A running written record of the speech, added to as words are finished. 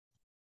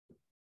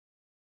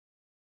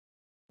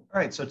All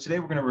right, so today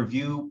we're going to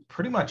review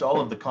pretty much all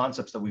of the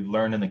concepts that we've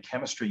learned in the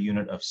chemistry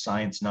unit of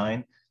Science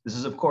 9. This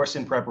is, of course,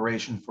 in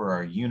preparation for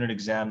our unit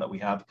exam that we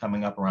have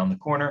coming up around the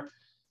corner.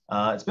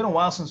 It's been a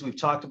while since we've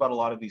talked about a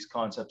lot of these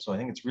concepts, so I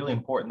think it's really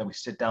important that we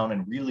sit down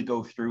and really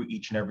go through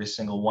each and every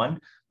single one.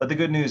 But the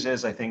good news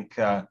is I think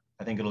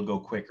it'll go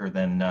quicker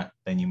than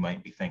you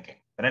might be thinking.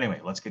 But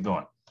anyway, let's get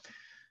going.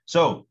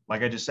 So,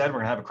 like I just said, we're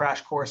going to have a crash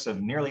course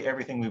of nearly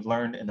everything we've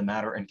learned in the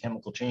matter and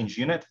chemical change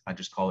unit. I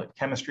just call it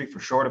chemistry for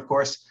short, of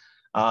course.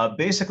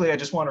 Basically, I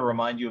just want to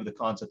remind you of the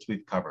concepts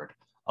we've covered.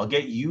 I'll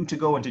get you to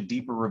go into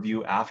deeper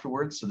review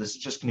afterwards. So this is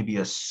just going to be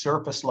a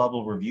surface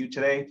level review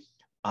today.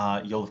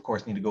 You'll, of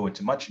course, need to go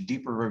into much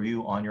deeper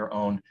review on your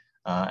own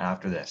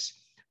after this.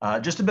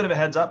 Just a bit of a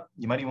heads up,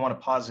 you might even want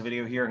to pause the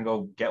video here and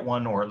go get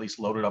one, or at least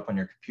load it up on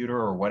your computer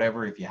or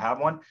whatever if you have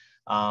one.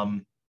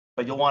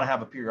 But you'll want to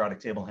have a periodic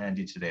table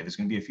handy today. There's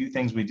going to be a few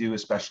things we do,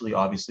 especially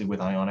obviously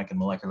with ionic and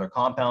molecular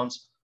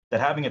compounds, that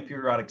having a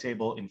periodic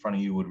table in front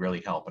of you would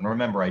really help. And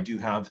remember, I do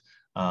have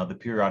the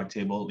periodic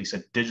table, at least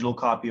a digital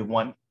copy of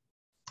one,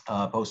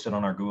 posted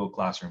on our Google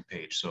Classroom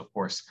page. So of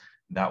course,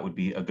 that would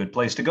be a good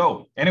place to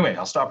go. Anyway,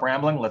 I'll stop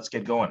rambling. Let's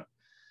get going.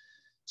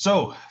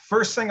 So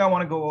first thing I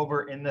want to go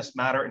over in this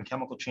matter and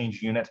chemical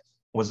change unit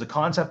was the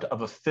concept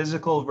of a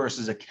physical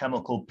versus a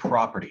chemical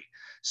property.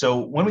 So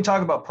when we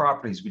talk about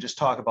properties, we just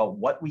talk about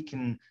what we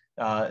can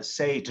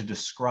say to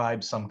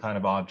describe some kind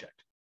of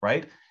object,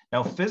 right?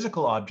 Now,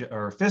 physical object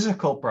or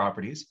physical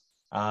properties,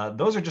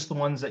 those are just the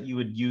ones that you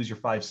would use your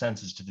five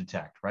senses to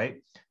detect,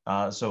 right?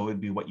 So it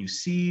would be what you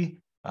see,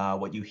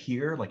 what you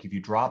hear, like if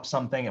you drop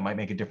something, it might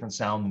make a different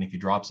sound than if you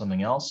drop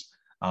something else.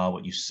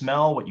 What you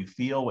smell, what you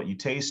feel, what you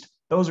taste,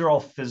 those are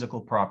all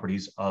physical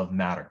properties of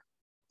matter.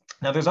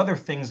 Now, there's other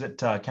things that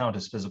count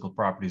as physical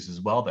properties as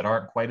well that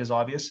aren't quite as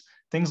obvious.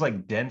 Things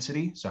like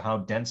density, so how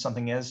dense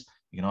something is.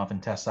 You can often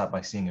test that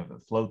by seeing if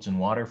it floats in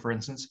water, for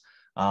instance.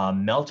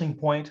 Melting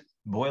point,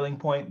 boiling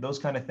point, those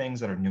kind of things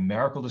that are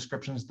numerical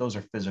descriptions, those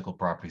are physical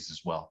properties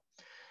as well.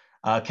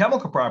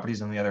 Chemical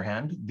properties, on the other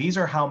hand, these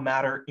are how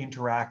matter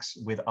interacts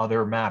with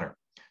other matter.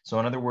 So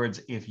in other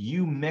words, if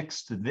you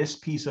mixed this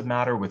piece of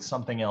matter with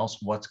something else,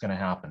 what's going to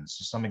happen?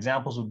 So some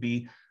examples would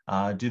be,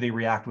 do they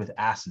react with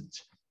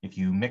acids? If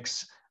you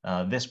mix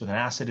this with an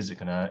acid, is it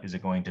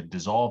going to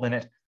dissolve in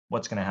it?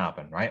 What's going to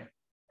happen, right?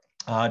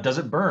 Does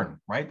it burn,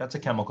 right? That's a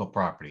chemical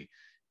property.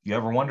 You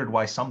ever wondered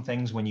why some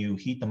things, when you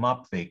heat them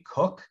up, they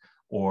cook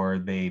or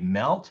they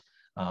melt,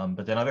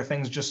 but then other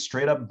things just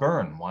straight up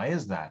burn? Why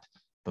is that?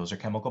 Those are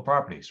chemical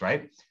properties,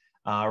 right?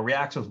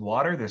 Reacts with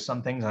water. There's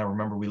some things, I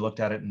remember we looked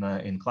at it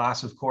in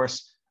class, of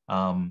course,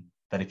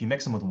 that if you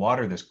mix them with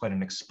water, there's quite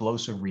an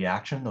explosive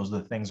reaction. Those are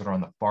the things that are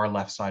on the far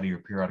left side of your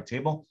periodic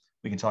table.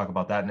 We can talk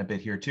about that in a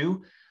bit here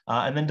too.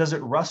 And then does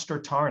it rust or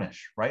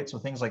tarnish, right? So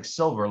things like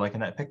silver, like in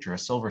that picture, a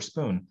silver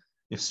spoon.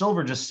 If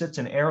silver just sits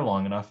in air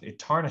long enough, it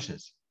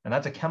tarnishes. And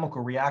that's a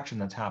chemical reaction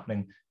that's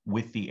happening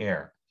with the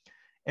air.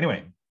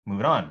 Anyway,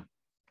 moving on.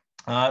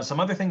 Some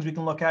other things we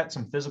can look at,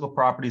 some physical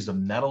properties of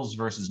metals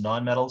versus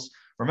nonmetals.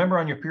 Remember,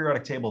 on your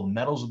periodic table,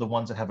 metals are the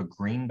ones that have a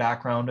green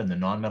background, and the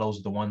nonmetals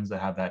are the ones that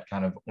have that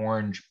kind of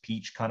orange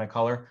peach kind of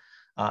color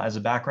as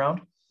a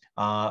background.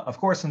 Of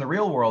course, in the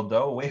real world,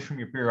 though, away from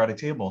your periodic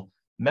table,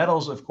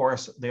 metals, of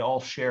course, they all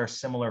share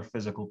similar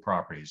physical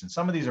properties. And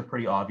some of these are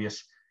pretty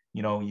obvious.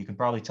 You know, you can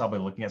probably tell by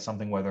looking at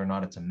something whether or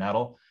not it's a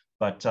metal.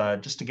 But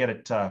just to get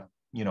it, to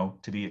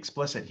be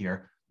explicit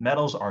here,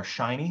 metals are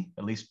shiny.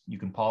 At least you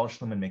can polish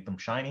them and make them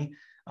shiny.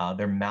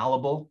 They're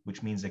malleable,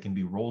 which means they can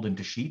be rolled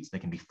into sheets. They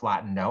can be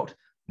flattened out.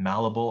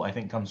 Malleable, I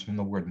think, comes from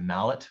the word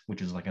mallet,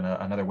 which is like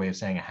another way of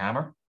saying a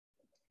hammer.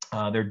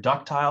 They're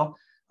ductile.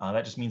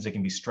 That just means they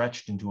can be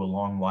stretched into a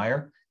long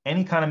wire.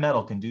 Any kind of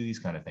metal can do these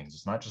kind of things.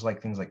 It's not just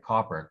like things like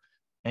copper.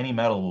 Any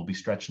metal will be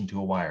stretched into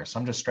a wire.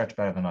 Some just stretch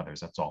better than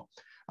others, that's all.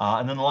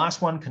 And then the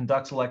last one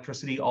conducts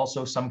electricity.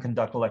 Also, some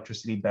conduct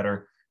electricity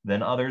better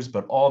than others,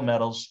 but all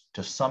metals,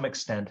 to some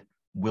extent,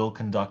 will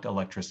conduct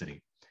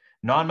electricity.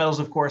 Nonmetals,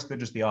 of course, they're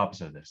just the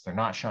opposite of this. They're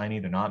not shiny,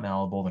 they're not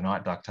malleable, they're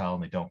not ductile,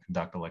 and they don't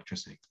conduct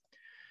electricity.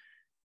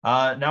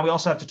 Now we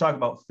also have to talk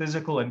about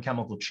physical and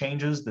chemical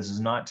changes. This is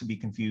not to be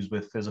confused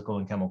with physical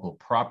and chemical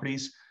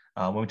properties.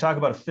 When we talk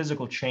about a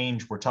physical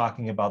change, we're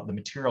talking about the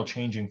material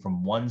changing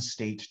from one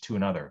state to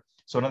another.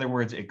 So in other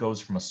words, it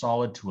goes from a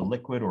solid to a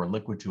liquid, or a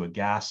liquid to a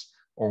gas,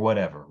 or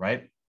whatever,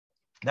 right?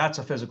 That's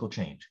a physical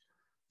change.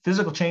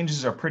 Physical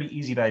changes are pretty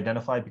easy to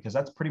identify because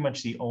that's pretty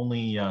much the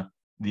only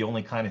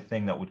kind of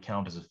thing that would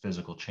count as a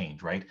physical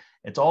change, right?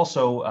 It's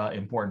also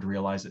important to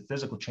realize that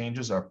physical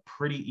changes are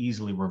pretty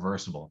easily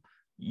reversible.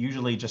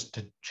 Usually just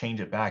to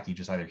change it back, you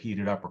just either heat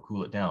it up or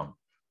cool it down.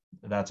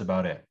 That's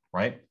about it,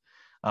 right?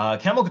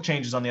 Chemical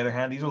changes, on the other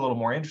hand, these are a little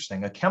more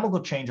interesting. A chemical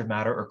change of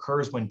matter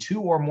occurs when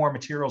two or more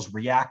materials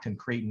react and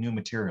create new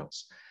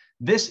materials.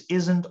 This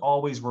isn't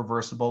always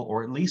reversible,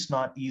 or at least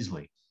not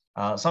easily.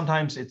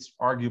 Sometimes it's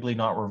arguably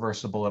not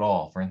reversible at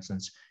all. For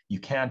instance, you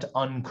can't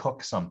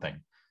uncook something.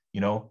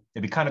 You know,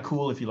 it'd be kind of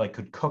cool if you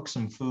could cook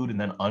some food and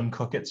then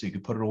uncook it so you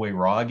could put it away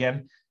raw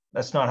again.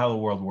 That's not how the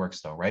world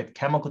works though, right?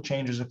 Chemical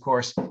changes, of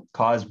course,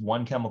 cause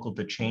one chemical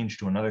to change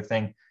to another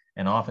thing,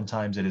 and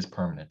oftentimes it is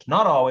permanent.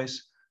 Not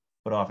always,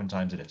 but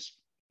oftentimes it is.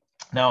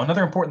 Now,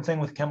 another important thing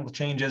with chemical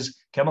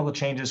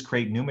changes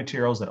create new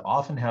materials that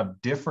often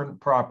have different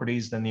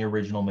properties than the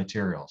original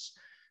materials.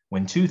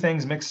 When two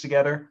things mix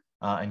together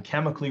and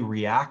chemically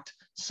react,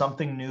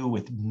 something new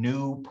with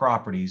new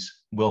properties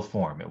will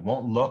form. It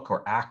won't look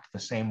or act the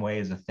same way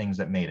as the things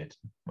that made it,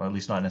 or at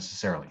least not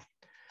necessarily.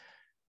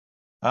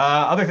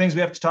 Other things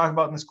we have to talk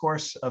about in this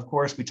course, of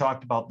course, we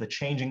talked about the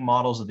changing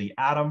models of the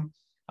atom.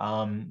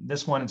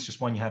 This one, it's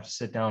just one you have to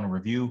sit down and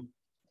review.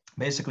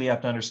 Basically, you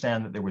have to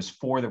understand that there was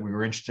 4 that we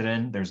were interested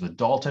in. There's the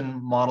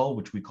Dalton model,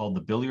 which we call the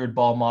billiard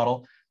ball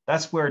model.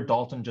 That's where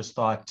Dalton just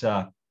thought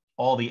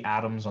all the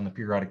atoms on the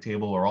periodic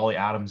table or all the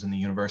atoms in the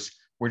universe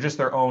were just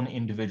their own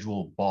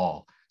individual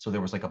ball. So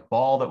there was like a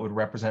ball that would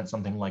represent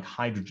something like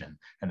hydrogen,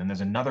 and then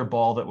there's another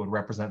ball that would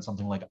represent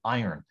something like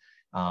iron.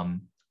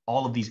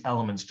 All of these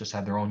elements just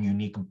had their own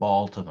unique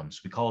ball to them.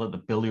 So we called it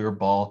the billiard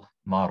ball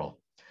model.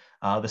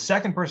 The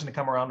second person to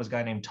come around was a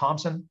guy named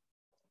Thomson.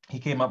 He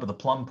came up with a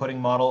plum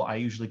pudding model. I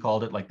usually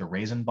called it like the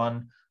raisin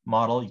bun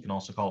model. You can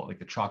also call it like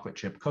the chocolate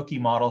chip cookie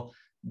model.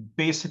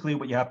 Basically,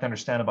 what you have to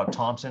understand about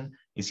Thomson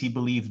is he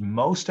believed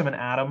most of an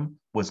atom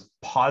was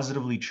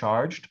positively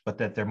charged, but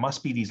that there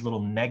must be these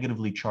little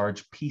negatively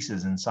charged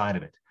pieces inside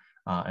of it.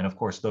 And of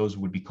course, those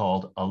would be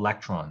called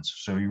electrons.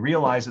 So he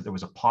realized that there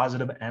was a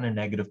positive and a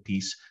negative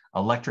piece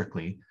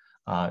electrically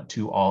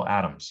to all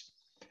atoms.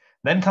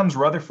 Then comes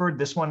Rutherford.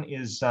 This one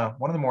is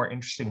one of the more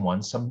interesting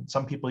ones.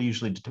 Some people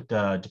usually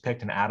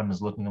depict an atom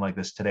as looking like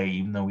this today,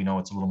 even though we know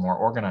it's a little more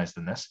organized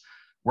than this.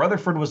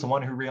 Rutherford was the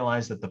one who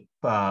realized that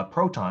the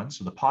protons,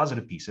 so the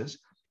positive pieces,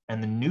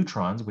 and the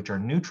neutrons, which are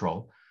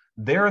neutral,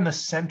 they're in the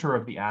center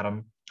of the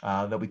atom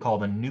that we call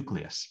the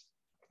nucleus.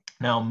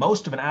 Now,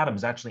 most of an atom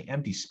is actually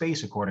empty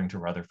space, according to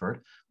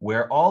Rutherford,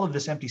 where all of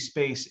this empty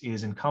space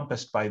is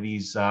encompassed by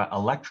these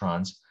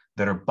electrons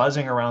that are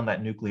buzzing around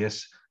that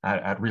nucleus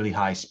at really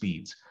high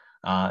speeds.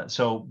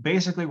 So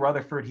basically,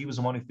 Rutherford, he was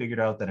the one who figured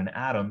out that an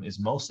atom is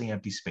mostly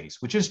empty space,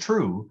 which is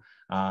true.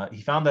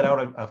 He found that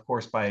out, of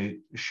course, by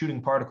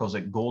shooting particles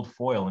at gold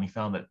foil. And he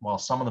found that while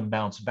some of them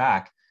bounce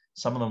back,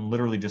 some of them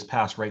literally just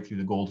pass right through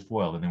the gold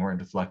foil and they weren't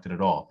deflected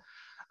at all.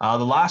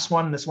 The last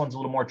one, this one's a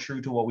little more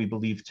true to what we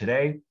believe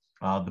today.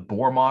 The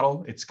Bohr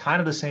model, it's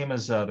kind of the same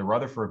as the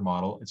Rutherford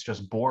model. It's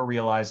just Bohr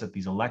realized that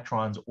these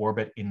electrons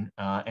orbit in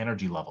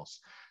energy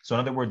levels. So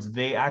in other words,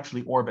 they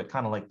actually orbit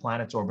kind of like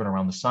planets orbit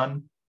around the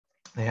sun.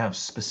 They have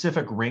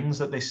specific rings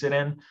that they sit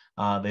in.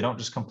 They don't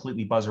just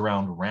completely buzz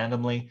around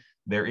randomly.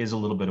 There is a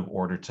little bit of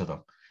order to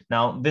them.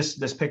 Now,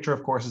 this picture,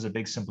 of course, is a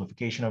big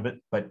simplification of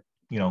it, but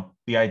you know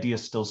the idea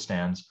still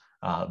stands.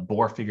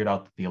 Bohr figured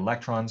out that the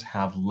electrons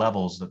have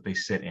levels that they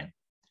sit in.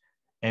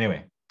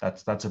 Anyway,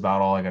 that's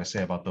about all I got to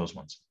say about those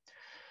ones.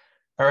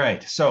 All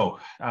right, so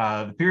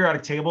the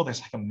periodic table,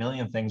 there's like a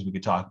million things we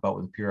could talk about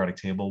with the periodic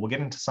table. We'll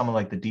get into some of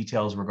like the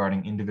details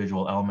regarding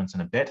individual elements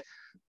in a bit.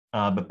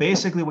 But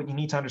basically what you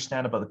need to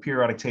understand about the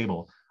periodic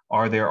table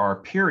are there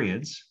are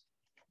periods.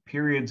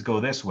 Periods go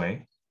this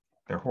way,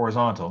 they're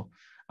horizontal.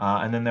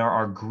 And then there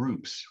are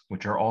groups,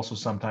 which are also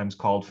sometimes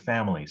called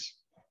families.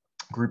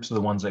 Groups are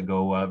the ones that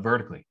go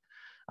vertically.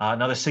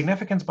 Now the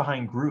significance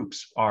behind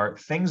groups are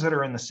things that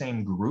are in the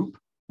same group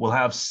will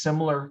have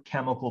similar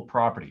chemical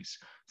properties.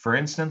 For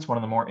instance, one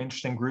of the more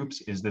interesting groups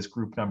is this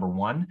group number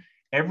 1.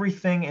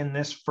 Everything in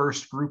this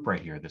first group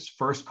right here, this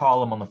first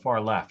column on the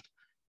far left,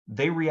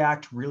 they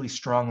react really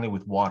strongly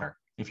with water.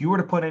 If you were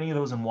to put any of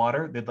those in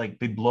water,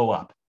 they'd blow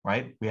up,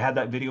 right? We had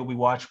that video we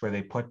watched where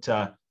they put,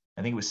 I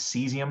think it was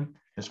cesium,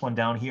 this one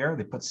down here,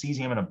 they put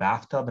cesium in a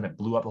bathtub and it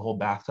blew up the whole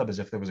bathtub as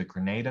if there was a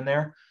grenade in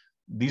there.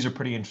 These are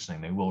pretty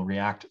interesting. They will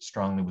react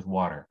strongly with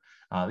water.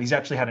 These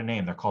actually had a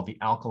name. They're called the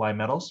alkali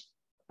metals.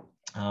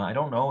 I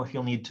don't know if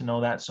you'll need to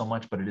know that so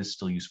much, but it is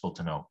still useful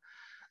to know.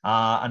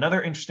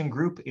 Another interesting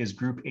group is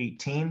group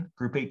 18.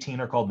 Group 18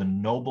 are called the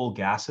noble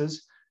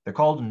gases. They're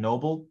called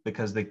noble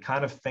because they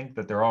kind of think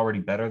that they're already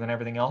better than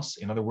everything else.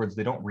 In other words,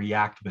 they don't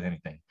react with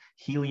anything.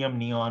 Helium,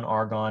 neon,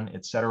 argon,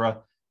 etc.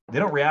 They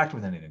don't react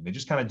with anything. They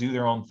just kind of do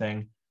their own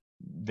thing.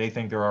 They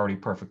think they're already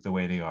perfect the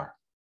way they are.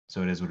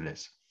 So it is what it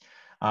is.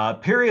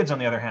 Periods, on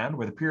the other hand,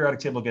 where the periodic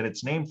table gets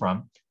its name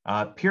from,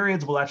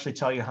 periods will actually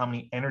tell you how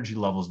many energy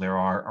levels there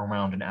are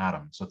around an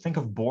atom. So think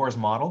of Bohr's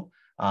model.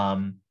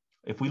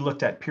 If we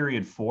looked at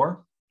period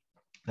 4,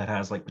 that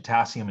has like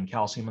potassium and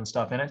calcium and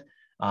stuff in it,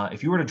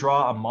 if you were to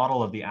draw a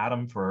model of the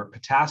atom for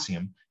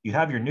potassium, you'd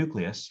have your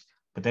nucleus,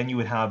 but then you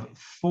would have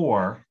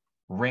 4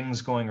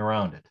 rings going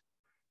around it.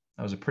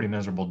 That was a pretty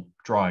miserable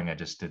drawing I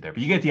just did there,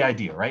 but you get the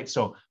idea, right?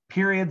 So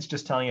periods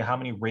just telling you how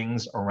many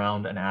rings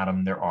around an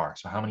atom there are.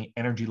 So how many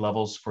energy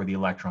levels for the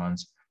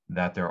electrons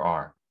that there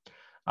are.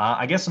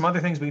 I guess some other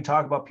things we can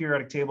talk about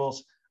periodic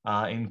tables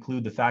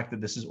include the fact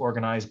that this is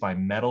organized by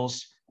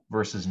metals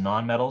versus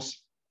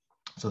non-metals.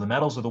 So the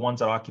metals are the ones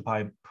that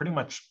occupy pretty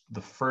much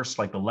the first,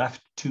 like the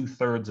left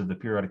 2/3 of the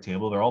periodic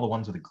table. They're all the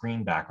ones with a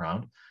green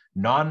background.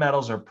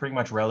 Non-metals are pretty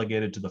much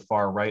relegated to the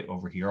far right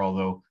over here,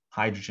 although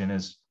hydrogen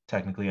is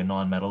technically a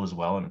non-metal as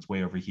well, and it's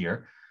way over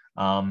here.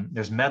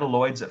 There's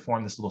metalloids that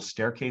form this little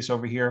staircase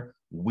over here.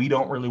 We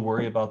don't really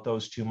worry about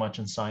those too much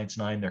in Science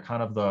 9. They're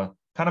kind of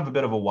a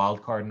bit of a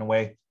wild card in a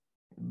way,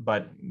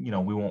 but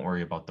we won't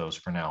worry about those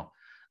for now.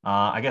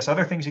 I guess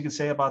other things you could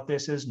say about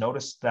this is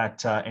notice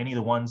that any of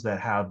the ones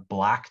that have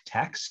black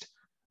text,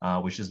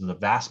 which is the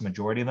vast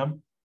majority of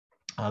them,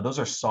 those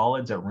are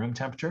solids at room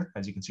temperature,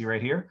 as you can see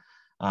right here.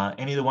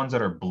 Any of the ones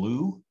that are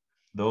blue,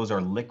 those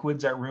are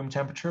liquids at room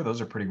temperature.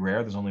 Those are pretty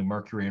rare. There's only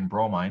mercury and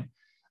bromine.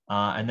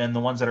 And then the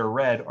ones that are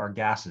red are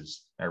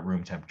gases at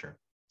room temperature.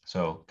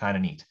 So kind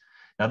of neat.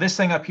 Now this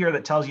thing up here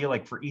that tells you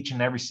like for each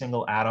and every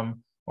single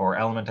atom or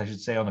element, I should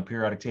say, on the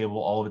periodic table,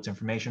 all of its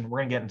information. We're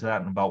gonna get into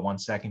that in about 1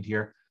 second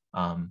here.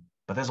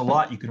 But there's a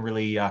lot you can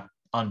really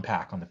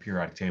unpack on the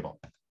periodic table.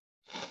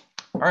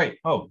 All right,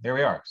 oh, there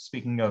we are.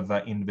 Speaking of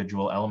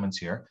individual elements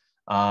here.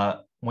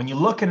 When you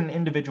look at an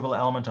individual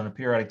element on a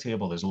periodic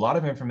table, there's a lot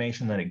of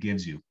information that it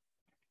gives you.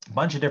 A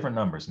bunch of different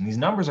numbers. And these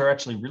numbers are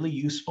actually really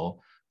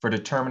useful for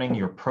determining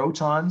your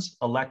protons,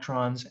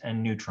 electrons,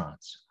 and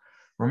neutrons.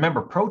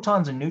 Remember,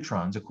 protons and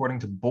neutrons, according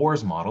to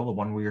Bohr's model, the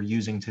one we are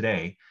using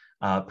today,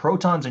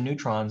 protons and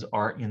neutrons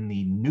are in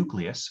the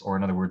nucleus, or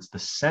in other words, the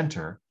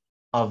center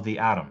of the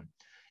atom.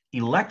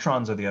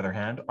 Electrons, on the other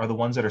hand, are the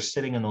ones that are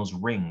sitting in those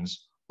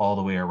rings all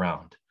the way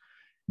around.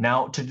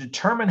 Now, to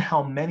determine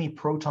how many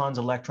protons,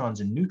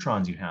 electrons, and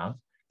neutrons you have,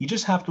 you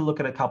just have to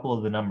look at a couple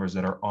of the numbers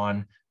that are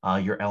on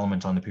your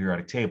element on the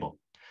periodic table.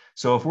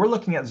 So if we're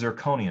looking at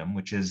zirconium,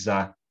 which is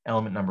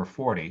element number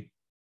 40,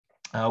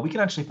 we can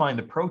actually find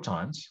the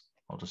protons.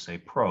 I'll just say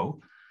pro.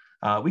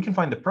 We can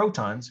find the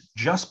protons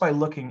just by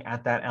looking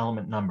at that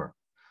element number.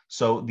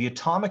 So the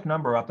atomic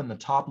number up in the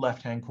top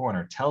left-hand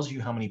corner tells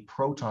you how many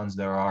protons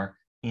there are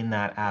in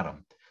that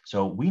atom.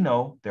 So we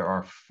know there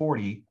are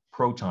 40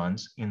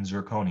 protons in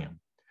zirconium.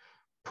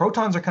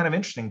 Protons are kind of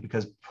interesting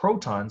because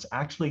protons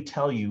actually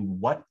tell you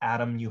what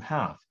atom you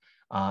have.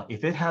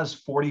 If it has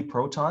 40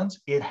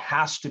 protons, it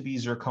has to be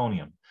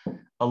zirconium.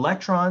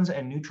 Electrons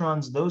and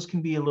neutrons, those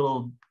can be a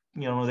little,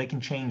 they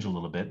can change a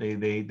little bit.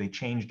 They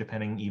change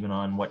depending even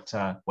on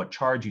what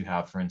charge you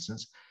have, for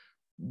instance.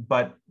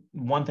 But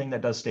one thing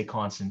that does stay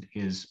constant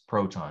is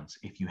protons.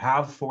 If you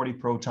have 40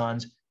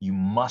 protons, you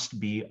must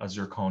be a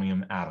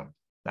zirconium atom.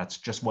 That's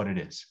just what it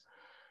is.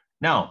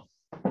 Now,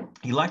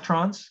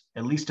 electrons,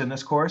 at least in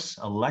this course,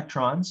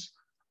 electrons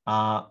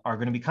are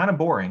going to be kind of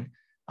boring.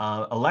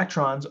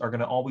 Electrons are going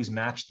to always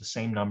match the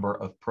same number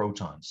of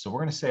protons. So we're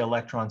going to say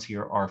electrons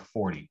here are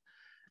 40.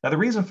 Now, the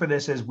reason for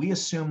this is we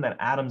assume that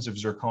atoms of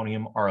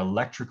zirconium are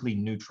electrically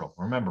neutral.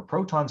 Remember,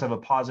 protons have a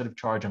positive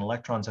charge and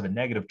electrons have a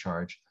negative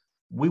charge.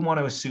 We want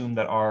to assume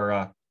that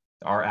our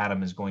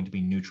atom is going to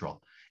be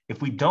neutral.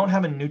 If we don't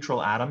have a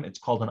neutral atom, it's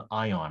called an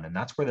ion, and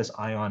that's where this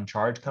ion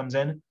charge comes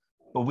in.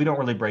 But we don't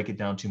really break it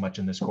down too much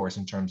in this course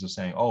in terms of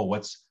saying, oh,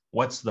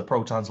 what's the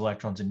protons,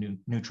 electrons, and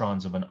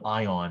neutrons of an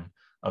ion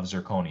of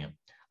zirconium?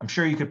 I'm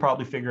sure you could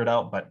probably figure it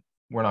out, but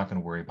we're not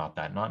going to worry about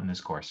that, not in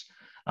this course.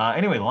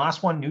 Anyway, the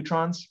last one,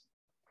 neutrons.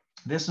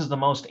 This is the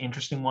most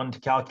interesting one to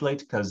calculate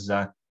because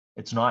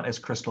it's not as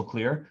crystal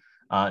clear.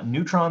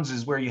 Neutrons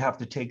is where you have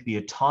to take the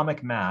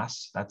atomic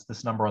mass, that's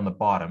this number on the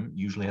bottom,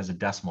 usually has a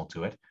decimal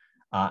to it,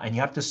 and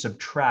you have to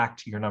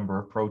subtract your number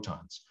of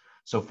protons.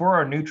 So for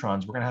our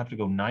neutrons, we're going to have to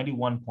go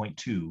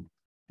 91.2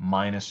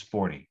 minus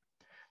 40.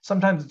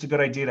 Sometimes it's a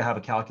good idea to have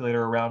a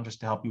calculator around just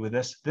to help you with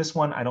this. This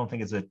one, I don't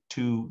think is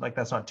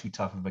that's not too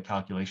tough of a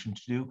calculation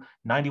to do.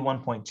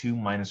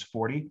 91.2 minus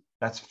 40,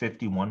 that's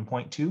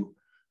 51.2.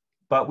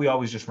 But we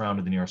always just round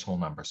to the nearest whole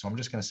number. So I'm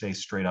just going to say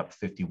straight up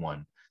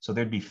 51. So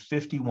there'd be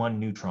 51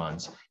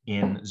 neutrons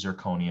in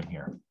zirconium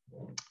here.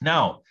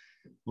 Now,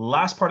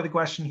 last part of the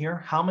question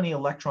here, how many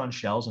electron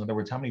shells, in other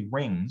words, how many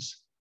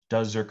rings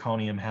does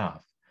zirconium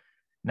have?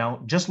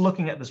 Now, just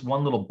looking at this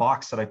one little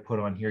box that I put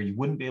on here, you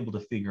wouldn't be able to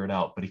figure it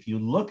out. But if you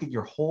look at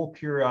your whole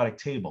periodic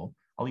table,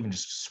 I'll even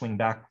just swing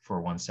back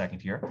for 1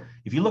 second here.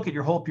 If you look at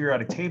your whole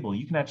periodic table,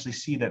 you can actually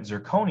see that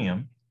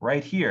zirconium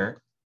right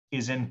here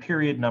is in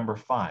period number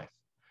 5.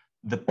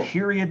 The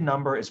period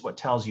number is what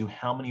tells you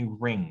how many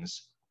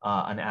rings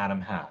an atom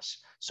has.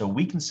 So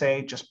we can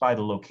say just by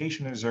the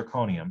location of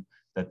zirconium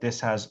that this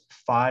has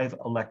 5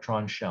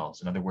 electron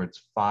shells. In other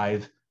words,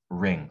 5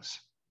 rings.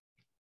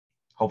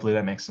 Hopefully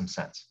that makes some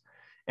sense.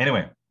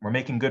 Anyway, we're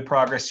making good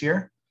progress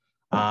here.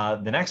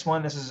 The next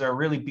one, this is a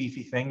really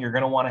beefy thing. You're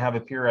going to want to have a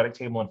periodic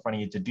table in front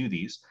of you to do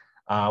these.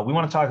 We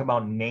want to talk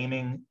about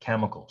naming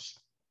chemicals.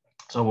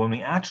 So when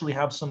we actually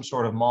have some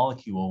sort of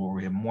molecule where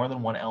we have more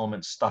than one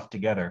element stuffed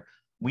together,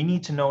 we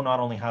need to know not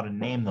only how to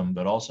name them,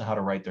 but also how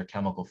to write their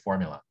chemical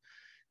formula.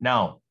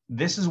 Now,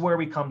 this is where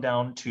we come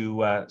down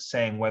to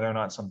saying whether or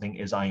not something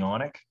is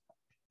ionic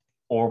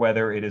or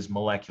whether it is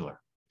molecular.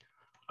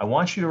 I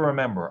want you to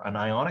remember an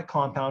ionic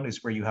compound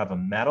is where you have a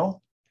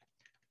metal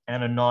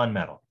and a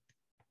nonmetal.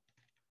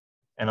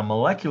 And a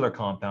molecular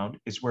compound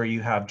is where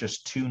you have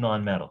just 2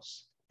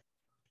 nonmetals,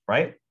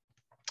 right?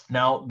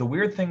 Now, the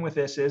weird thing with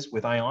this is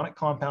with ionic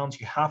compounds,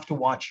 you have to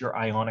watch your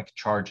ionic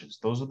charges.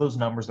 Those are those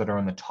numbers that are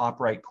in the top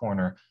right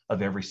corner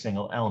of every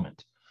single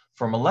element.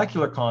 For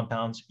molecular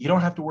compounds, you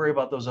don't have to worry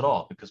about those at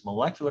all because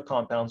molecular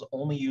compounds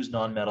only use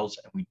nonmetals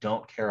and we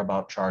don't care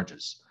about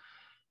charges.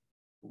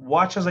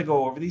 Watch as I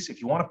go over these.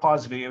 If you want to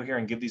pause the video here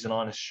and give these an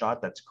honest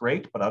shot, that's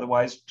great. But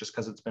otherwise, just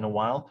because it's been a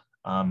while,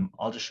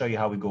 I'll just show you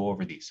how we go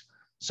over these.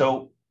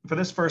 So for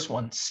this first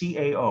one,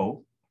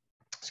 CaO,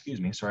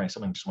 excuse me, sorry,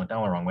 something just went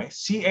down the wrong way.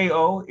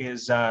 CaO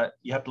is,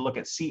 you have to look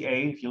at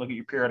Ca. If you look at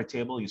your periodic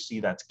table, you see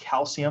that's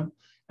calcium.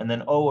 And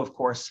then O, of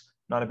course,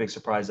 not a big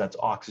surprise, that's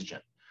oxygen.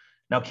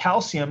 Now,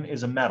 calcium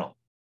is a metal.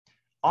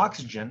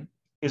 Oxygen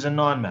is a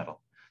nonmetal.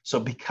 So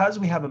because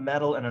we have a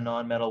metal and a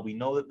nonmetal, we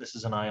know that this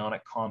is an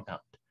ionic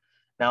compound.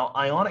 Now,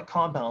 ionic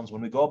compounds,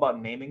 when we go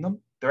about naming them,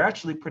 they're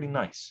actually pretty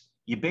nice.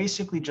 You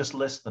basically just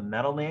list the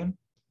metal name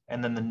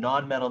and then the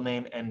nonmetal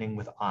name ending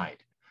with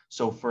 "ide."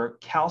 So for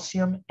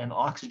calcium and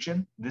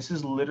oxygen, this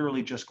is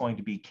literally just going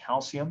to be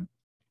calcium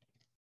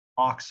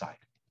oxide.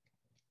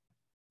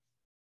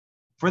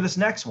 For this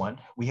next one,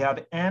 we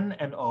have N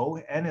and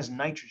O. N is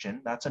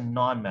nitrogen, that's a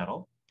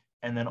nonmetal.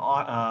 And then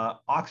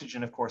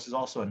oxygen, of course, is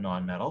also a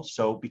nonmetal.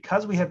 So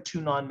because we have two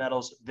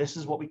nonmetals, this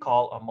is what we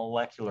call a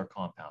molecular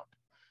compound.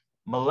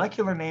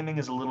 Molecular naming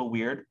is a little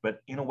weird,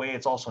 but in a way,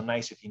 it's also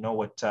nice if you know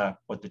what the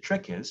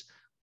trick is.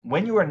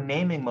 When you are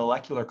naming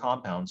molecular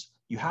compounds,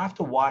 you have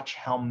to watch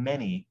how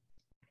many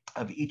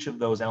of each of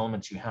those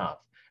elements you have.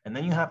 And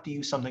then you have to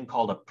use something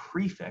called a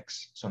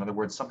prefix. So in other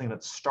words, something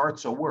that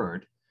starts a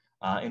word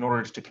in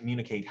order to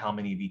communicate how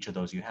many of each of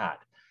those you had.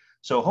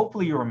 So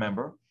hopefully you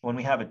remember when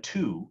we have a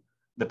 2,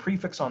 the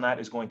prefix on that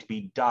is going to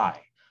be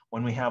di.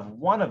 When we have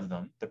one of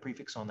them, the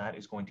prefix on that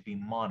is going to be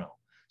mono.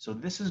 So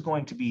this is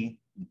going to be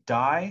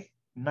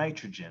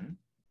dinitrogen,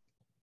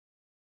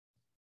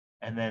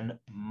 and then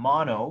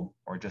mono,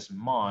 or just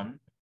mon,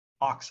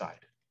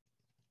 oxide.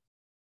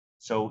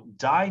 So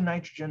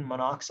dinitrogen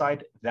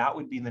monoxide, that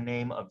would be the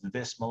name of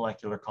this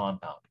molecular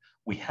compound.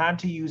 We had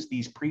to use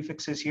these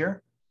prefixes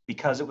here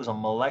because it was a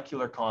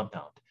molecular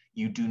compound.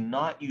 You do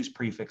not use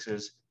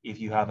prefixes if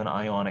you have an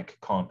ionic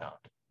compound.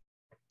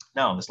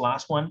 Now, this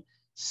last one,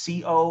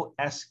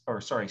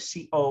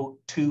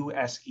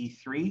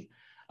 CO2SE3.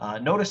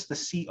 Notice the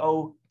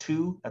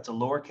CO2, that's a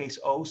lowercase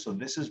o, so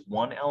this is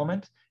one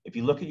element. If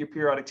you look at your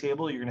periodic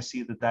table, you're going to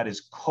see that that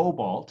is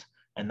cobalt,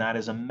 and that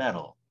is a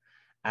metal.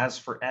 As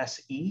for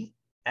Se,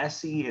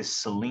 Se is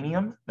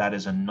selenium, that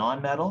is a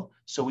nonmetal,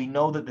 so we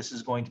know that this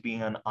is going to be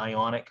an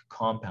ionic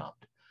compound.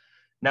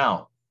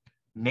 Now,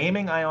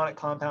 naming ionic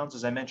compounds,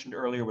 as I mentioned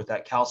earlier with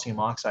that calcium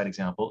oxide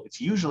example,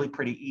 it's usually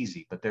pretty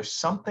easy, but there's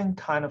something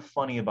kind of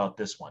funny about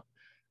this one.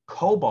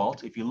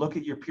 Cobalt, if you look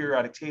at your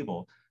periodic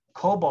table,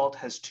 cobalt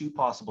has 2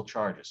 possible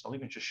charges. I'll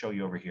even just show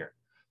you over here.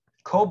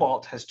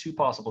 Cobalt has 2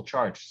 possible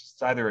charges.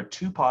 It's either a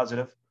 2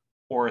 positive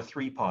or a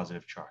 3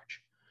 positive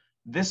charge.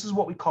 This is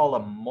what we call a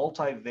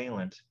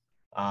multivalent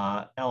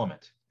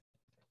element.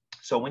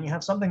 So when you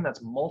have something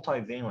that's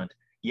multivalent,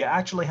 you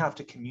actually have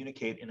to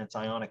communicate in its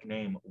ionic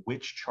name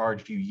which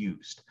charge you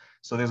used.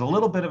 So there's a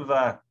little bit of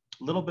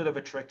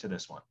a trick to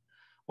this one.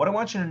 What I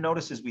want you to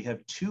notice is we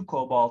have 2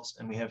 cobalts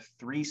and we have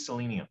 3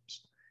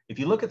 seleniums. If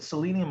you look at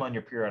selenium on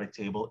your periodic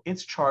table,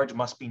 its charge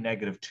must be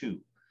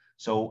 -2.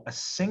 So a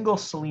single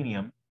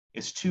selenium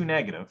is 2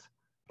 negative,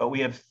 but we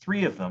have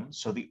 3 of them.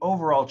 So the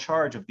overall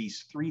charge of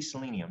these 3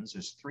 seleniums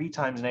is 3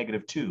 times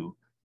 -2,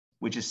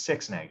 which is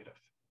 6 negative.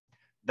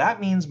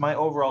 That means my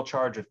overall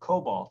charge of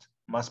cobalt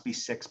must be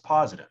 6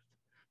 positive,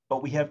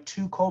 but we have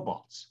 2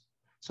 cobalts.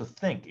 So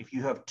think, if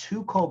you have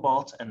 2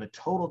 cobalts and the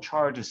total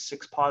charge is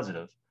 6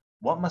 positive,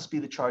 what must be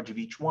the charge of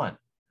each one?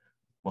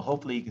 Well,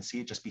 hopefully you can see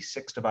it just be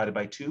 6 divided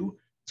by 2.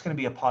 It's going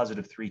to be a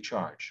 +3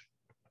 charge.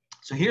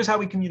 So here's how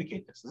we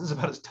communicate this. This is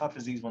about as tough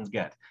as these ones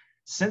get.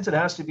 Since it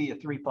has to be a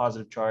 3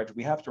 positive charge,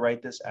 we have to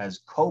write this as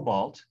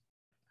cobalt,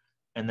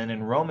 and then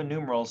in Roman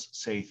numerals,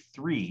 say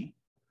 3,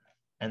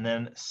 and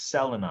then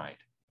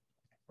selenide.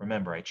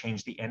 Remember, I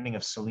changed the ending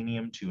of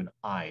selenium to an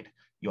ide.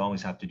 You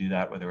always have to do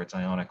that, whether it's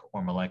ionic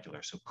or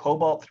molecular. So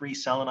cobalt 3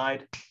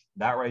 selenide,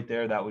 that right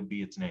there, that would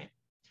be its name.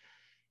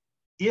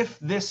 If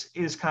this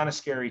is kind of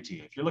scary to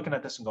you, if you're looking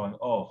at this and going,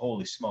 oh,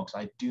 holy smokes,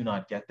 I do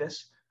not get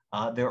this,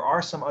 there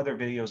are some other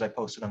videos I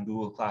posted on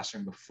Google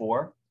Classroom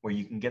before where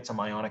you can get some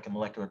ionic and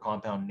molecular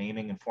compound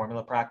naming and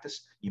formula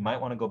practice. You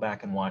might want to go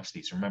back and watch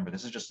these. Remember,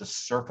 this is just a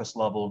surface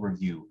level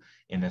review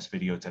in this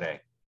video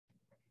today.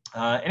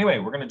 Anyway,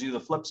 we're going to do the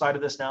flip side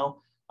of this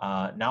now.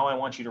 Now I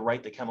want you to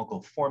write the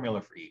chemical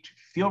formula for each. If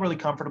you feel really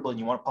comfortable and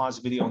you want to pause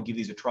the video and give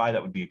these a try,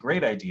 that would be a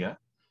great idea.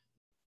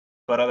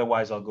 But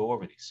otherwise, I'll go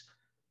over these.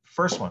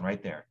 First one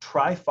right there,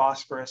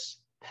 triphosphorus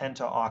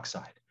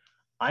pentaoxide.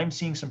 I'm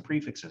seeing some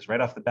prefixes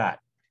right off the bat.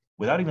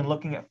 Without even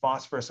looking at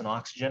phosphorus and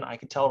oxygen, I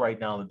can tell right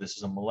now that this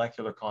is a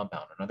molecular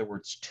compound. In other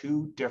words,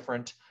 2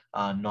 different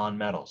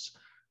nonmetals.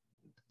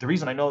 The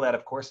reason I know that,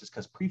 of course, is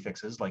because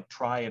prefixes like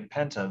tri and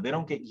penta, they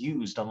don't get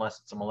used unless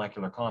it's a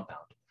molecular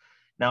compound.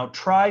 Now,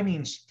 tri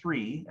means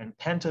 3 and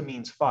penta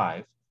means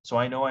 5. So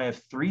I know I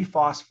have 3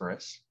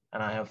 phosphorus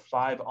and I have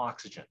 5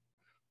 oxygen.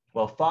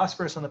 Well,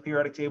 phosphorus on the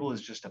periodic table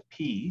is just a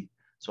P.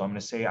 So I'm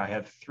going to say I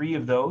have 3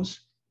 of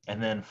those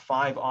and then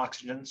 5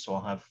 oxygen. So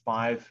I'll have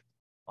 5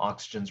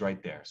 Oxygen's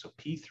right there. So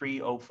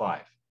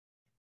P3O5.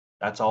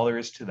 That's all there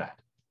is to that.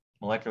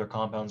 Molecular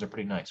compounds are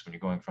pretty nice when you're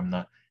going from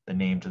the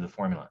name to the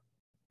formula.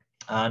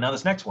 Now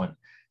this next one,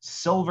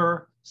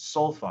 silver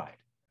sulfide.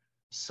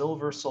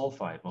 Silver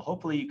sulfide. Well,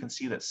 hopefully you can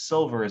see that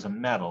silver is a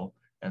metal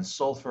and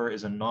sulfur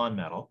is a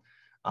non-metal.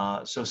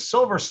 So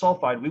silver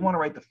sulfide, we want to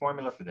write the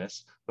formula for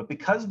this, but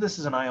because this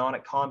is an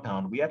ionic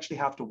compound, we actually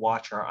have to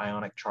watch our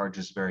ionic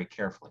charges very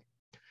carefully.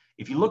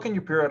 If you look in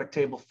your periodic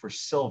table for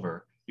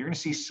silver, you're going to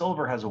see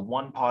silver has a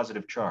 1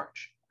 positive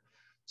charge.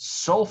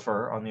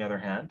 Sulfur, on the other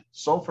hand,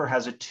 sulfur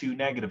has a 2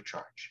 negative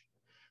charge.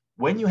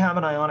 When you have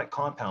an ionic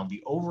compound,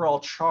 the overall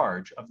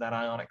charge of that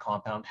ionic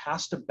compound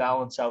has to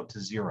balance out to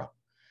 0.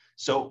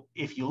 So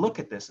if you look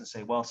at this and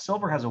say, well,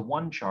 silver has a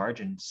 1 charge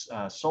and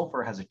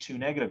sulfur has a 2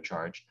 negative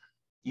charge,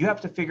 you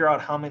have to figure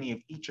out how many of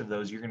each of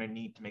those you're going to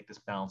need to make this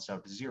balance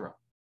out to 0.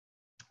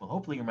 Well,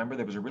 hopefully you remember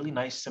there was a really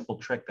nice simple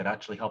trick that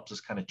actually helps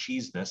us kind of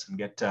cheese this and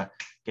get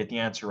the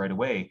answer right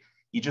away.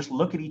 You just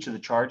look at each of the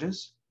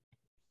charges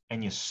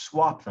and you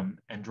swap them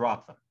and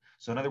drop them.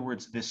 So in other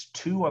words, this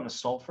 2 on the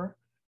sulfur,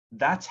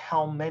 that's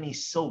how many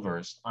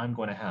silvers I'm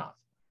going to have.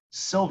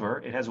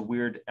 Silver, it has a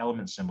weird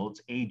element symbol,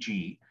 it's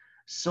Ag.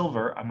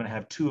 Silver, I'm going to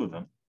have 2 of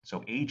them, so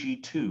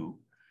Ag2.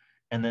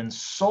 And then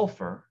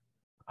sulfur,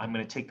 I'm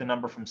going to take the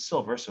number from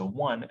silver, so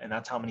 1, and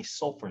that's how many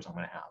sulfurs I'm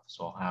going to have.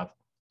 So I'll have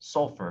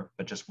sulfur,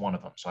 but just 1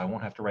 of them. So I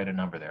won't have to write a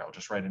number there. I'll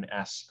just write an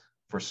S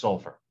for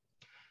sulfur.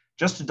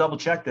 Just to double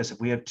check this, if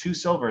we have 2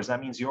 silvers, that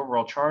means the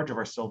overall charge of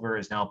our silver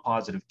is now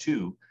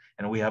 +2.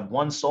 And we have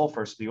 1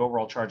 sulfur, so the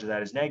overall charge of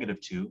that is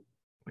 -2.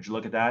 Would you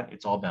look at that?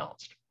 It's all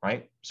balanced,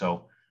 right?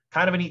 So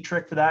kind of a neat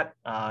trick for that.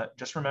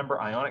 Just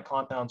remember, ionic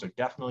compounds are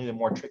definitely the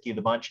more tricky of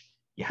the bunch.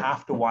 You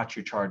have to watch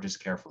your charges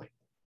carefully.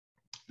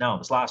 Now,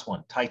 this last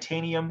one,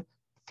 titanium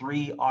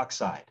 3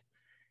 oxide.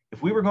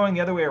 If we were going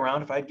the other way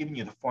around, if I had given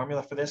you the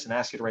formula for this and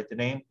asked you to write the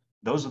name,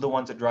 those are the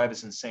ones that drive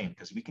us insane,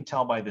 because we can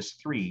tell by this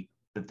 3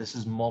 that this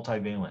is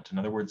multivalent. In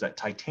other words, that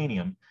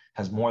titanium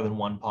has more than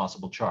 1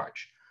 possible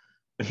charge.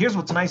 But here's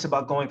what's nice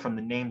about going from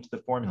the name to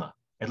the formula.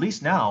 At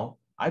least now,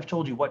 I've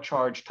told you what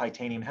charge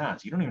titanium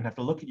has. You don't even have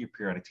to look at your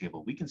periodic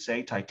table. We can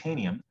say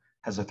titanium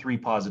has a 3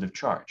 positive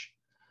charge.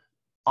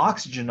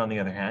 Oxygen, on the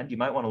other hand, you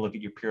might want to look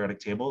at your periodic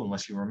table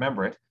unless you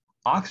remember it.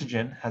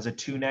 Oxygen has a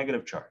 2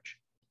 negative charge.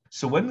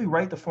 So when we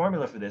write the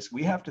formula for this,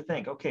 we have to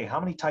think, okay, how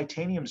many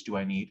titaniums do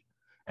I need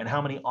and how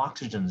many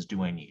oxygens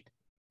do I need?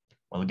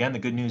 Well, again, the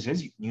good news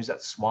is you can use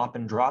that swap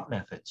and drop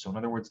method. So in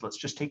other words, let's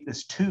just take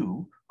this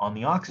 2 on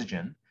the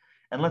oxygen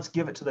and let's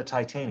give it to the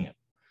titanium.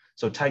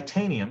 So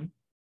titanium,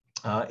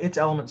 its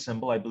element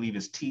symbol, I believe,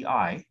 is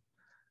Ti.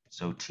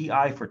 So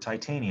Ti for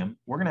titanium,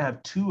 we're going to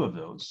have 2 of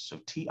those. So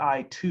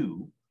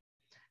Ti2.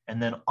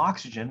 And then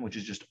oxygen, which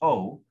is just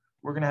O,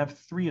 we're going to have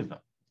 3 of them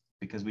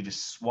because we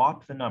just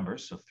swap the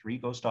numbers. So 3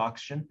 goes to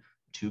oxygen,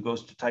 2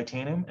 goes to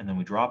titanium, and then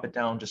we drop it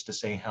down just to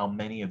say how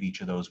many of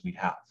each of those we'd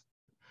have.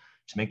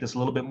 To make this a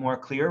little bit more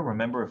clear,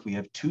 remember if we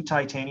have 2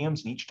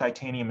 titaniums and each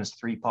titanium is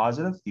 3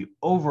 positive, the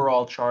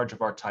overall charge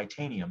of our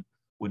titanium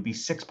would be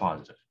 6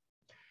 positive.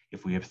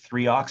 If we have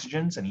 3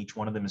 oxygens and each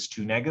one of them is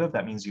 2 negative,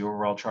 that means the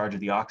overall charge of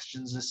the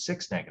oxygens is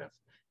 6 negative,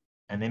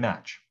 and they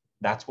match.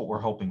 That's what we're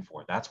hoping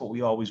for. That's what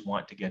we always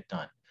want to get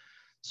done.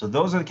 So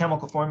those are the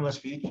chemical formulas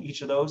for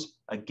each of those.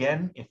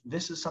 Again, if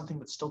this is something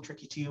that's still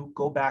tricky to you,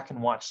 go back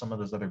and watch some of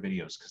those other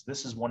videos, because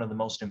this is one of the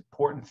most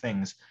important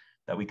things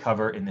that we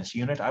cover in this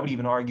unit. I would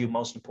even argue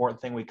most important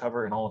thing we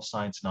cover in all of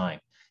Science 9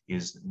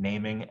 is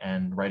naming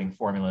and writing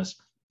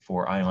formulas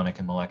for ionic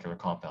and molecular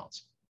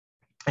compounds.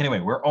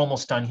 Anyway, we're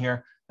almost done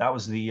here. That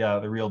was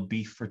the real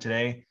beef for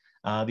today.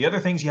 The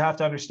other things you have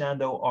to understand,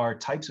 though, are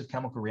types of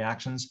chemical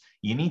reactions.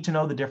 You need to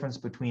know the difference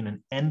between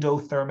an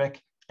endothermic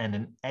and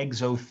an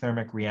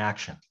exothermic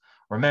reaction.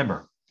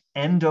 Remember,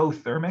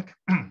 endothermic,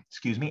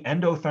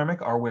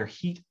 endothermic are where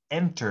heat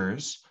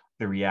enters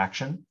the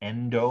reaction.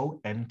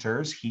 Endo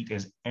enters, heat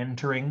is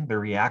entering the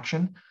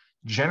reaction.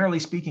 Generally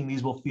speaking,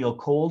 these will feel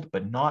cold,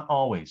 but not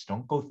always.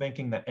 Don't go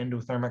thinking that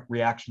endothermic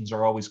reactions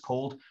are always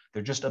cold.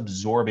 They're just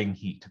absorbing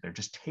heat. They're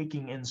just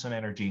taking in some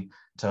energy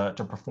to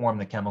perform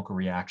the chemical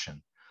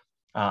reaction.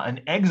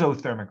 An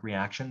exothermic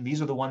reaction,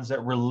 these are the ones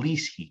that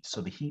release heat.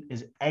 So the heat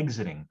is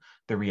exiting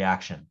the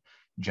reaction.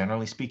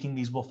 Generally speaking,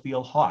 these will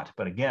feel hot,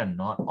 but again,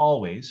 not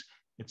always.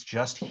 It's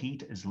just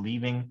heat is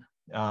leaving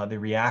the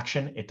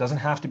reaction. It doesn't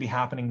have to be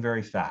happening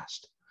very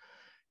fast.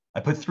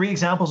 I put 3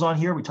 examples on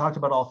here. We talked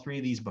about all 3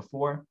 of these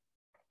before.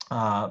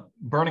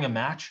 Burning a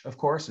match, of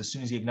course, as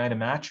soon as you ignite a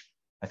match.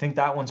 I think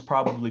that one's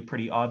probably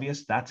pretty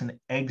obvious. That's an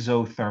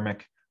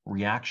exothermic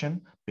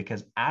reaction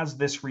because as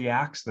this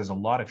reacts, there's a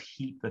lot of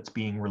heat that's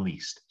being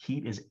released.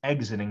 Heat is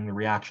exiting the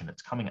reaction.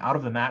 It's coming out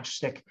of the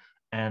matchstick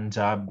and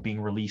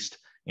being released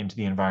into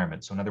the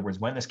environment. So in other words,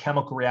 when this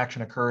chemical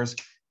reaction occurs,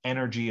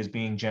 energy is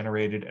being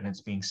generated and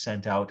it's being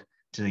sent out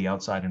to the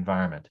outside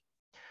environment.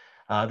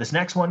 This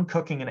next one,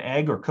 cooking an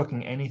egg or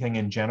cooking anything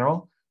in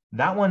general,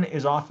 that one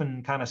is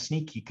often kind of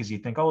sneaky because you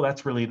think, oh,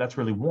 that's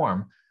really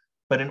warm.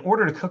 But in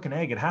order to cook an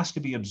egg, it has to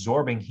be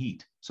absorbing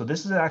heat. So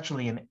this is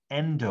actually an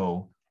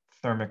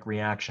endothermic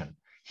reaction.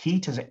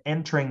 Heat is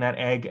entering that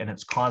egg and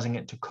it's causing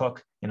it to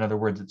cook. In other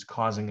words, it's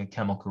causing a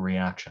chemical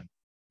reaction.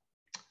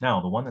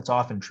 Now, the one that's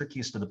often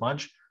trickiest of the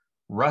bunch,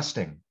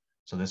 rusting.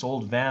 So this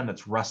old van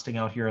that's rusting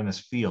out here in this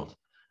field.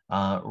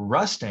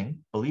 Rusting,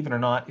 believe it or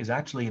not, is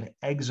actually an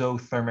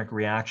exothermic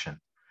reaction.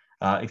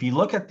 If you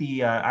look at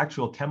the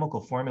actual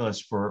chemical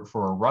formulas for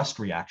a rust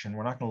reaction,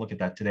 we're not going to look at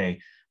that today,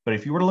 but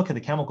if you were to look at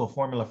the chemical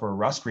formula for a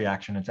rust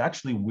reaction, it's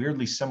actually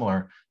weirdly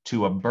similar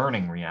to a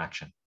burning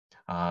reaction.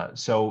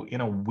 So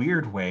in a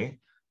weird way,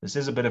 this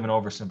is a bit of an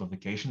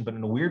oversimplification, but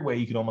in a weird way,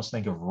 you could almost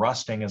think of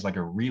rusting as like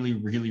a really,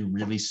 really,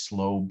 really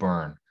slow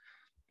burn.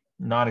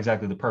 Not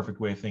exactly the perfect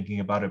way of thinking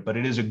about it, but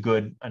it is a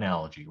good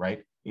analogy,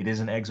 right? It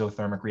is an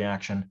exothermic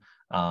reaction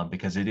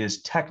because it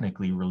is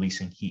technically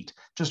releasing heat,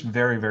 just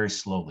very, very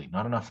slowly,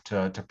 not enough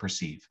to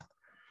perceive.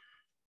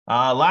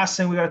 Last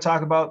thing we got to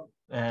talk about,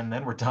 and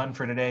then we're done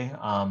for today,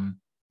 the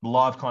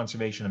law of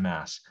conservation of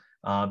mass.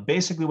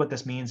 Basically what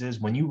this means is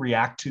when you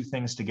react two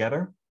things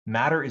together,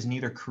 matter is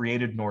neither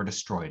created nor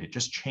destroyed. It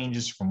just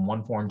changes from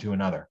one form to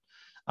another.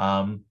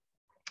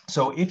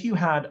 So if you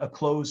had a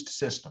closed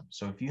system,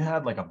 so if you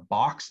had like a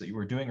box that you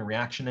were doing a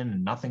reaction in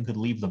and nothing could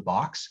leave the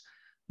box,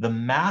 the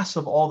mass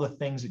of all the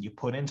things that you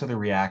put into the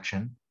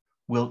reaction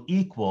will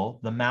equal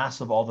the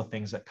mass of all the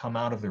things that come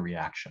out of the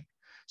reaction.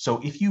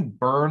 So if you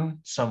burn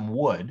some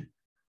wood,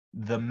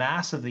 the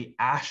mass of the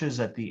ashes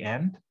at the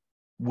end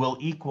will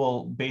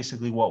equal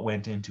basically what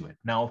went into it.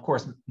 Now, of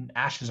course,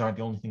 ashes aren't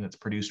the only thing that's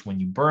produced when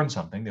you burn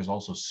something. There's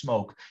also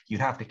smoke.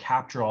 You'd have to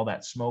capture all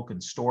that smoke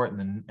and store it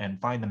and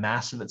find the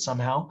mass of it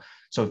somehow.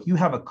 So if you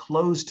have a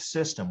closed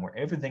system where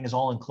everything is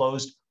all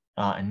enclosed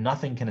and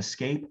nothing can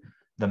escape,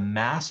 the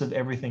mass of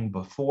everything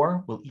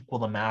before will equal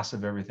the mass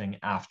of everything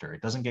after.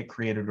 It doesn't get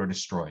created or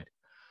destroyed.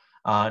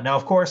 Now,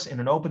 of course, in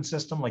an open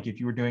system, like if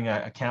you were doing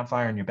a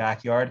campfire in your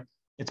backyard,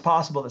 it's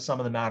possible that some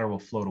of the matter will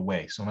float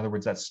away. So in other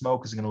words, that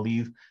smoke is going to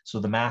leave, so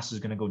the mass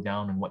is going to go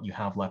down in what you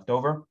have left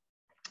over.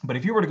 But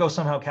if you were to go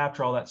somehow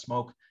capture all that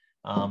smoke,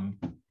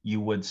 you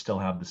would still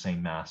have the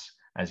same mass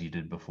as you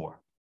did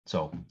before.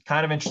 So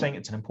kind of interesting.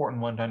 It's an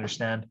important one to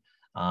understand,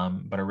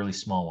 but a really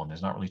small one.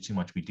 There's not really too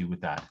much we do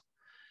with that.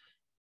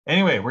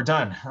 Anyway, we're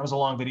done. That was a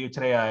long video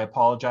today. I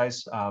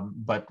apologize.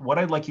 But what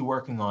I'd like you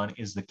working on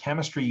is the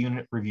Chemistry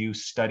Unit Review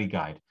Study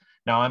Guide.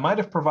 Now, I might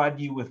have provided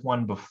you with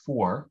one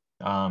before.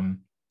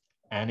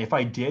 And if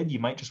I did, you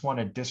might just want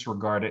to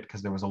disregard it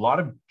because there was a lot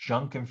of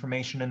junk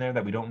information in there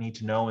that we don't need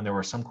to know. And there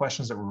were some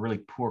questions that were really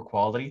poor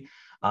quality.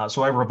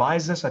 So I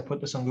revised this. I put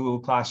this on Google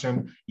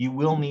Classroom. You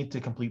will need to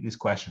complete these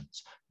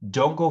questions.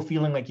 Don't go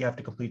feeling like you have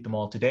to complete them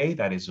all today.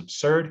 That is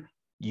absurd.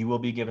 You will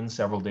be given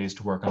several days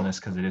to work on this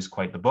because it is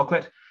quite the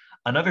booklet.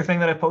 Another thing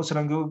that I posted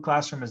on Google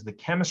Classroom is the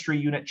chemistry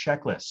unit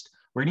checklist.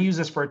 We're going to use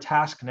this for a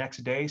task next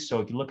day.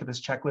 So if you look at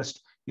this checklist,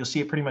 you'll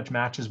see it pretty much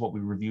matches what we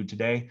reviewed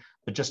today,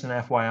 but just an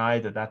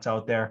FYI that's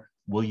out there.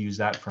 We'll use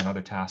that for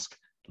another task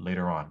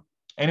later on.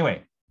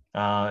 Anyway,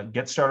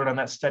 get started on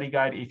that study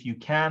guide if you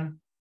can.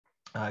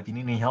 If you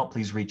need any help,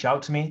 please reach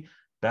out to me.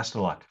 Best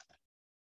of luck.